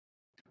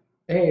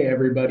Hey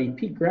everybody,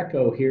 Pete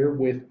Greco here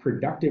with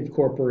Productive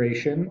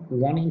Corporation,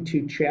 wanting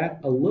to chat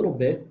a little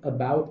bit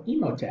about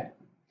Emotet.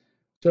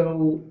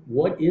 So,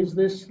 what is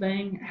this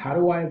thing? How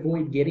do I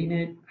avoid getting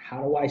it?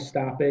 How do I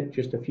stop it?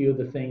 Just a few of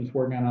the things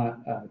we're going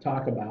to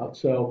talk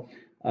about.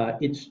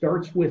 It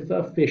starts with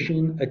a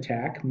phishing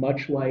attack,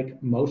 much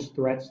like most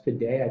threats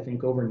today. I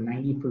think over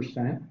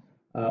 90%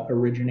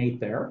 originate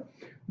there.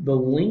 The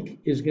link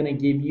is going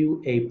to give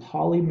you a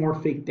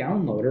polymorphic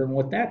downloader, and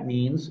what that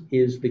means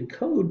is the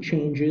code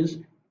changes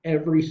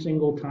every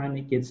single time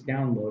it gets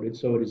downloaded,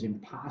 so it is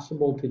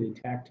impossible to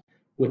detect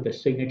with a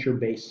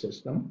signature-based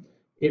system.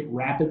 It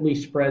rapidly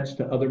spreads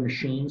to other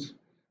machines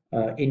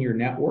in your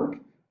network.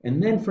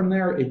 And then from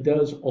there, it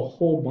does a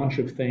whole bunch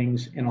of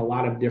things in a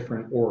lot of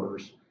different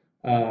orders.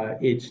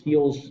 It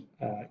steals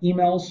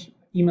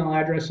email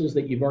addresses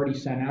that you've already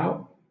sent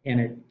out, and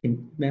it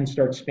can then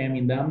start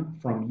spamming them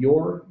from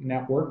your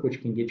network,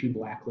 which can get you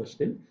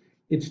blacklisted.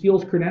 It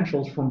steals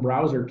credentials from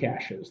browser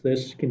caches.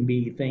 This can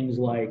be things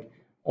like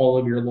all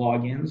of your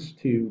logins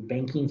to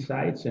banking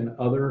sites and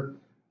other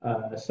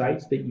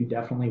sites that you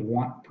definitely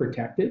want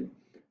protected.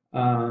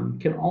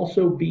 Can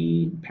also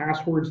be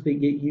passwords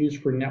that get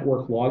used for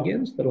network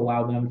logins that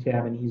allow them to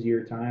have an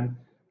easier time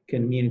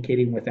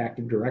communicating with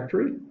Active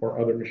Directory or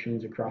other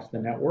machines across the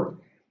network.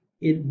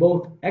 It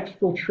both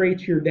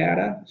exfiltrates your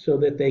data so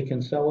that they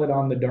can sell it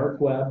on the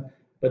dark web,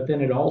 but then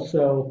it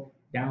also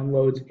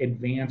downloads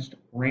advanced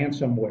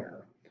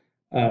ransomware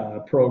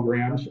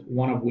programs,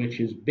 one of which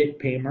is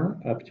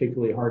BitPaymer, a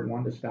particularly hard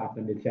one to stop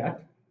and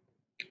detect,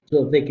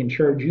 so that they can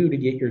charge you to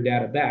get your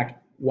data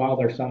back while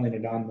they're selling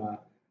it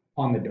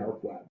on the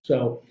dark web.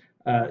 So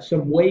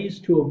some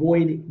ways to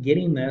avoid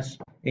getting this,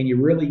 and you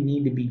really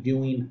need to be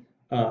doing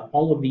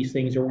all of these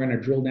things, and we're going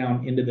to drill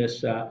down into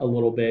this a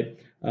little bit.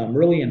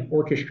 Really, an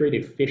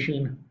orchestrated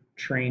phishing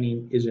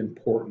training is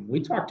important. We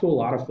talk to a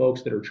lot of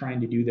folks that are trying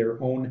to do their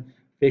own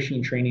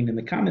phishing training, and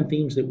the common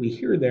themes that we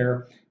hear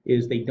there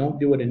is they don't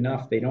do it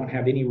enough. They don't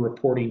have any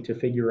reporting to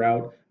figure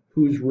out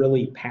who's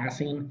really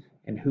passing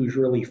and who's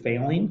really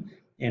failing,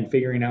 and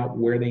figuring out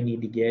where they need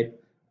to get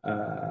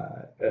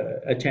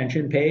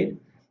attention paid,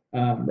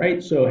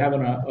 right? So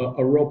having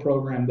a real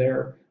program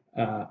there,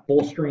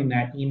 bolstering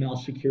that email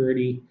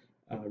security,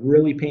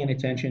 really paying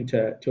attention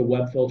to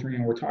web filtering.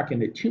 And we're talking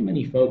to too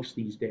many folks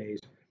these days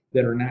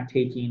that are not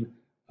taking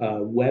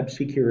web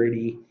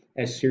security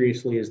as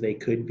seriously as they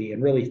could be,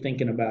 and really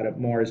thinking about it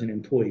more as an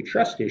employee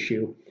trust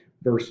issue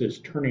versus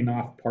turning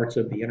off parts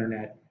of the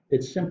internet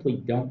that simply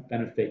don't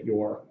benefit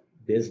your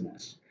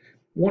business.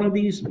 One of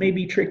these may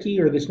be tricky,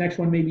 or this next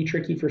one may be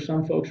tricky for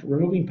some folks,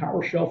 removing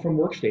PowerShell from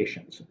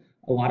workstations.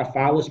 A lot of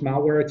fileless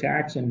malware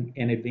attacks and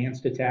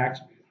advanced attacks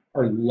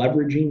are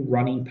leveraging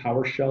running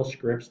PowerShell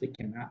scripts that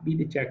cannot be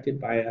detected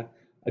by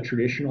a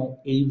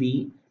traditional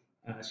AV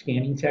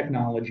scanning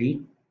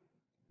technology.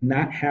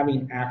 Not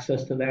having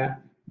access to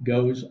that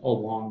goes a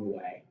long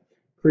way.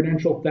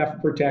 Credential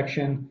theft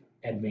protection,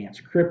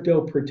 advanced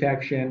crypto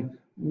protection,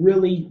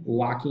 really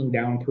locking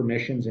down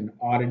permissions and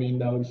auditing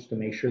those to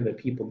make sure that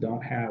people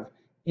don't have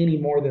any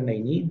more than they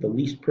need, the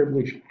least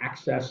privileged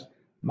access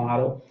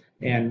model,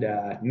 and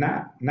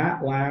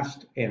not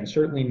last and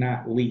certainly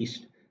not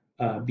least,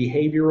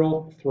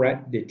 behavioral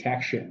threat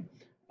detection.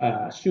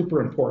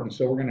 Super important.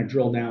 So we're going to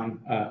drill down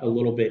a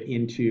little bit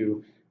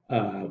into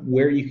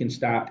where you can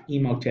stop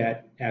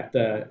Emotet at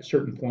the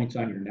certain points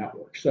on your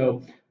network.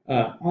 So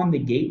on the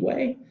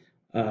gateway,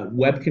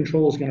 web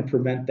control is going to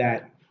prevent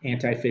that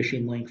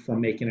anti-phishing link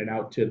from making it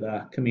out to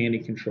the command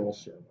and control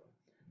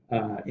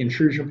server.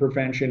 Intrusion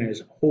prevention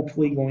is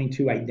hopefully going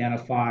to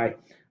identify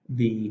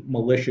the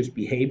malicious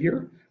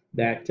behavior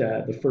that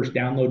the first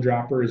download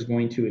dropper is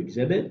going to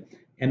exhibit,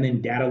 and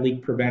then data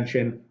leak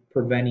prevention,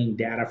 preventing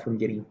data from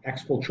getting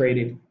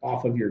exfiltrated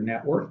off of your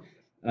network.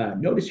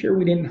 Notice here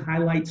we didn't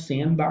highlight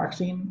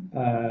sandboxing.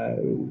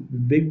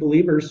 Big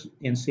believers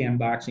in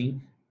sandboxing.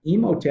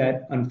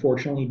 Emotet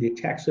unfortunately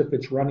detects if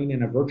it's running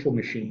in a virtual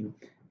machine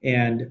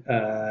and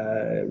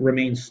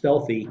remains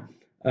stealthy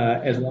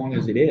as long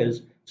as it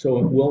is, so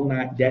it will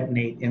not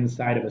detonate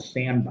inside of a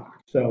sandbox.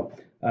 So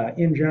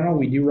in general,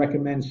 we do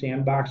recommend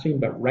sandboxing,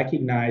 but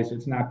recognize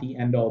it's not the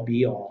end-all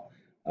be-all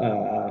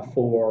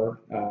for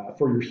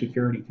your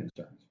security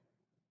concerns.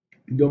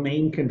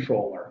 Domain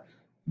controller,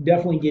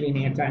 definitely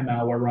getting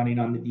anti-malware running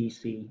on the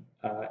DC,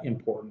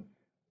 important.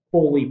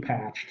 Fully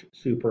patched,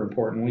 super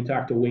important. We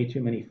talk to way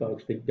too many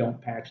folks that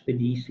don't patch the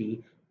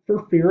DC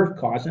for fear of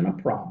causing a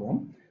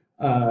problem,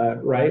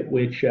 right?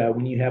 Which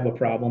when you have a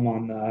problem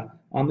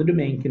on the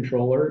domain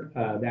controller,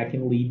 that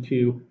can lead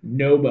to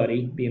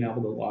nobody being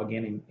able to log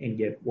in and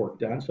get work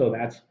done. So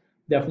that's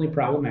definitely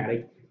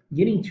problematic.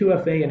 Getting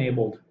 2FA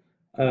enabled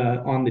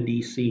on the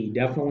DC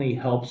definitely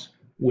helps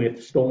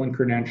with stolen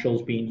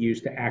credentials being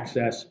used to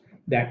access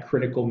that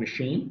critical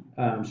machine.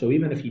 So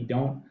even if you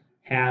don't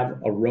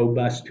have a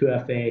robust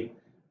 2FA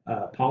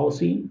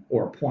policy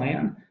or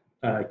plan,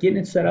 getting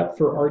it set up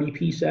for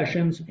RDP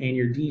sessions and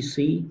your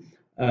DC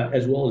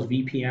as well as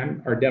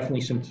VPN are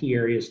definitely some key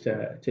areas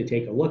to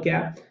take a look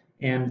at.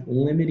 and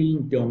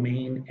limiting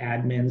domain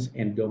admins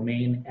and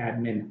domain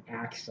admin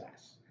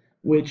access,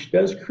 which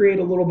does create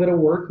a little bit of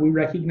work. We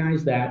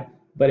recognize that,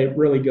 but it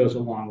really goes a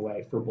long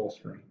way for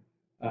bolstering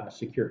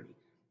security.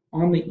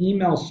 On the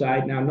email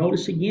side, now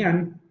notice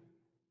again,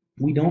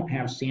 we don't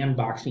have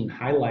sandboxing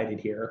highlighted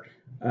here.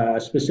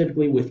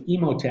 Specifically with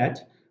Emotet,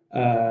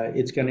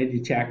 it's going to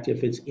detect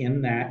if it's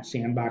in that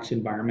sandbox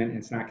environment, and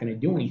it's not going to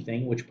do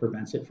anything, which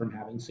prevents it from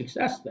having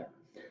success there.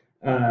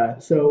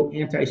 So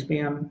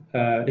anti-spam,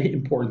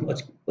 important.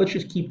 Let's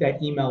just keep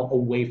that email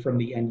away from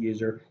the end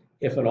user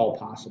if at all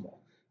possible.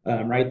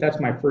 Right, that's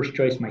my first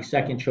choice. My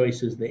second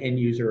choice is the end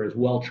user is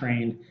well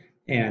trained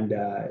and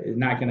is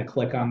not going to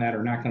click on that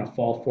or not going to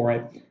fall for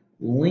it.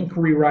 Link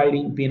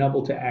rewriting, being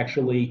able to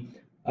actually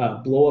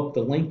blow up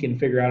the link and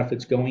figure out if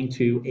it's going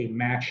to a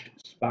matched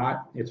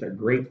spot. It's a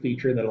great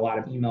feature that a lot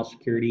of email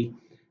security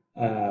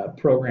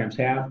programs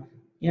have.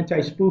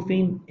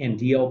 Anti-spoofing and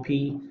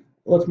DLP.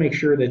 Let's make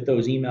sure that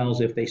those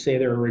emails, if they say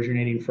they're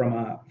originating from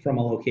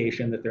a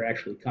location, that they're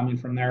actually coming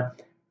from there.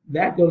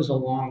 That goes a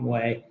long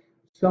way.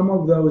 Some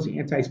of those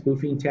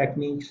anti-spoofing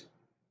techniques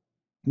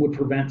would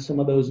prevent some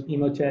of those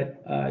Emotet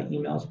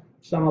emails.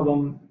 Some of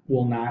them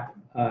will not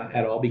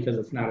at all because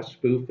it's not a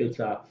spoof. It's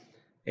an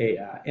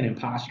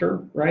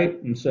imposter,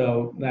 right? And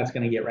so that's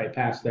going to get right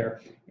past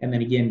there. And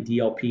then again,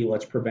 DLP,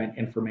 let's prevent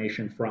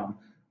information from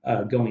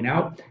going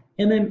out.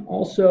 And then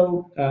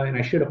also, and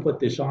I should have put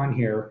this on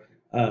here,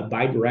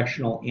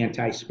 bidirectional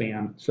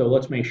anti-spam. So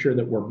let's make sure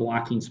that we're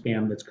blocking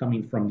spam that's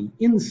coming from the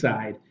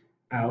inside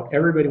out.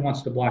 Everybody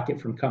wants to block it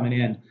from coming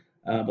in,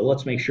 but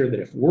let's make sure that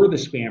if we're the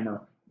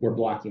spammer, we're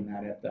blocking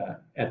that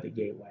at the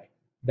gateway.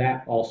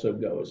 That also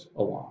goes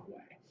a long way.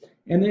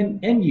 And then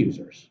end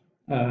users,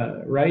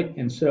 right?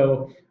 And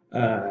so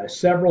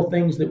several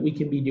things that we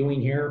can be doing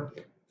here.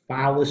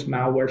 Fileless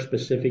malware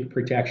specific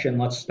protection.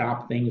 Let's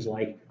stop things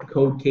like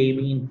code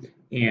caving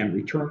and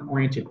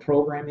return-oriented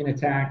programming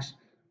attacks.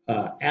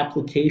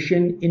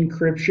 Application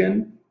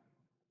encryption,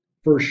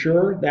 for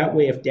sure. That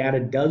way, if data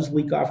does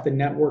leak off the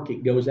network,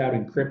 it goes out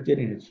encrypted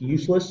and it's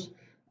useless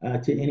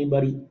to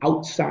anybody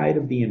outside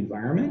of the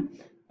environment.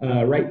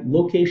 Right,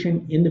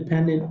 location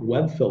independent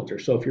web filter.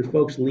 So if your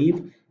folks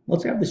leave,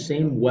 let's have the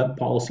same web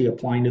policy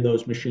applying to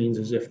those machines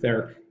as if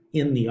they're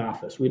in the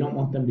office. We don't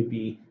want them to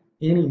be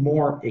any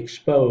more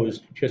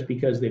exposed just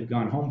because they've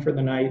gone home for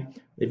the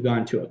night, they've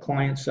gone to a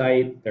client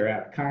site, they're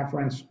at a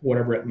conference,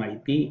 whatever it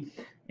might be.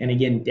 And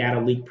again, data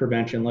leak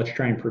prevention, let's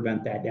try and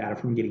prevent that data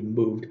from getting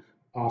moved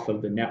off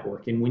of the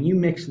network. And when you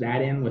mix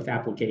that in with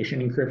application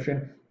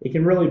encryption, it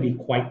can really be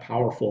quite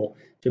powerful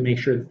to make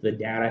sure that the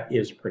data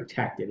is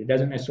protected. It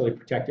doesn't necessarily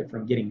protect it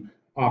from getting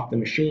off the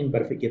machine,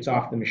 but if it gets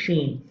off the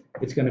machine,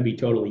 it's going to be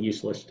totally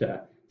useless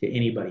to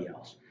anybody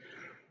else.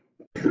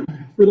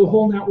 For the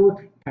whole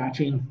network,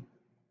 patching,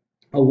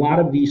 a lot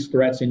of these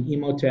threats in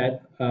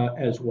Emotet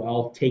as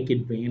well take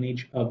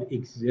advantage of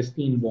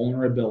existing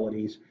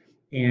vulnerabilities.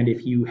 And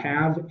if you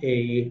have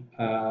a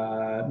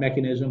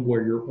mechanism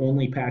where you're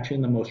only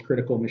patching the most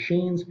critical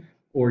machines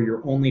or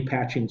you're only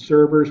patching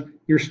servers,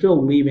 you're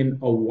still leaving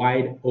a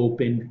wide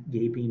open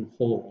gaping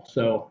hole.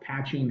 So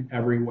patching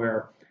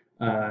everywhere,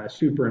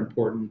 super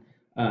important.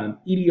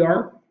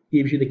 EDR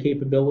gives you the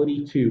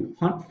capability to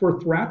hunt for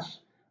threats.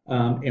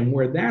 And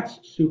where that's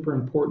super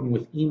important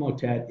with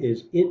Emotet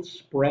is it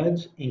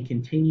spreads and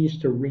continues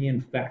to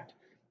reinfect.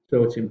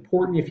 So it's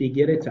important if you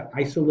get it to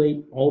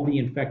isolate all the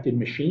infected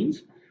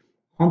machines,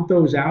 hunt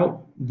those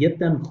out, get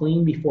them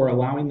clean before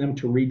allowing them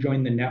to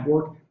rejoin the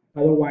network.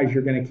 Otherwise,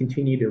 you're going to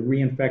continue to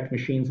reinfect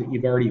machines that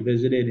you've already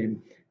visited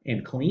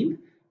and cleaned,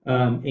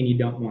 and you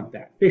don't want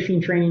that.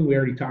 Phishing training, we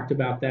already talked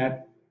about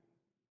that.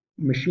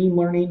 Machine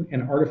learning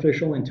and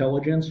artificial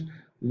intelligence,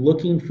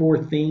 looking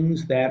for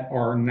things that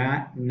are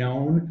not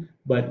known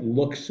but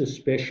look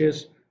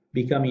suspicious,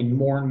 becoming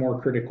more and more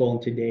critical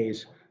in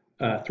today's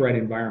threat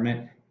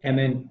environment. And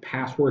then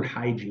password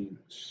hygiene,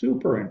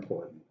 super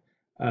important.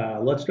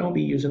 Let's don't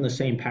be using the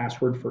same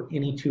password for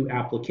any two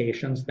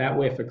applications. That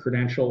way, if a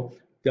credential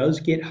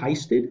does get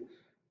heisted,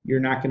 you're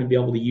not going to be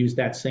able to use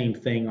that same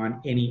thing on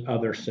any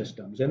other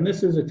systems. And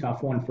this is a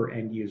tough one for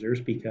end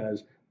users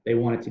because they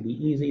want it to be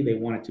easy, they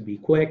want it to be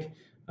quick,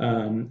 you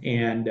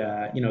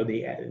know,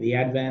 the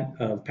advent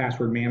of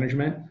password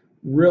management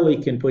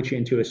really can put you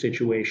into a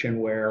situation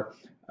where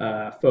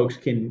folks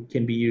can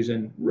be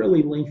using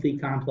really lengthy,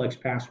 complex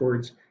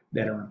passwords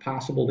that are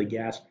impossible to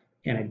guess,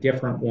 and a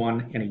different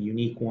one and a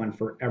unique one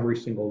for every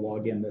single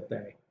login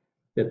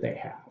that they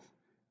have.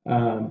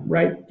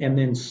 Right, and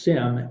then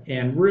SIM,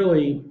 and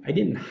really I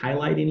didn't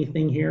highlight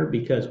anything here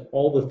because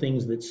all the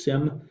things that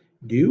SIM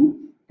do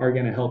are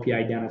going to help you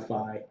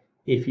identify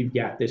if you've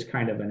got this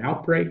kind of an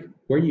outbreak,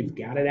 where you've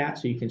got it at,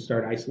 so you can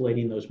start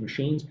isolating those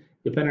machines.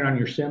 Depending on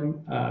your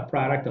SIM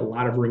product, a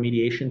lot of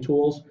remediation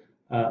tools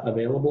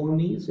available in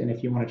these, and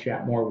if you want to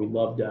chat more, we'd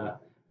love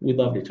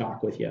to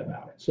talk with you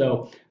about it.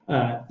 So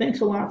thanks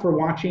a lot for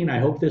watching. I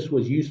hope this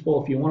was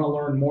useful. If you want to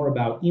learn more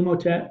about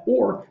Emotet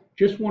or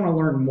just want to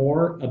learn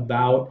more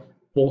about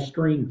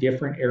bolstering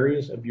different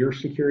areas of your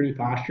security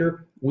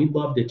posture, we'd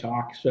love to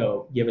talk,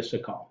 so give us a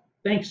call.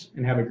 Thanks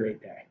and have a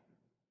great day.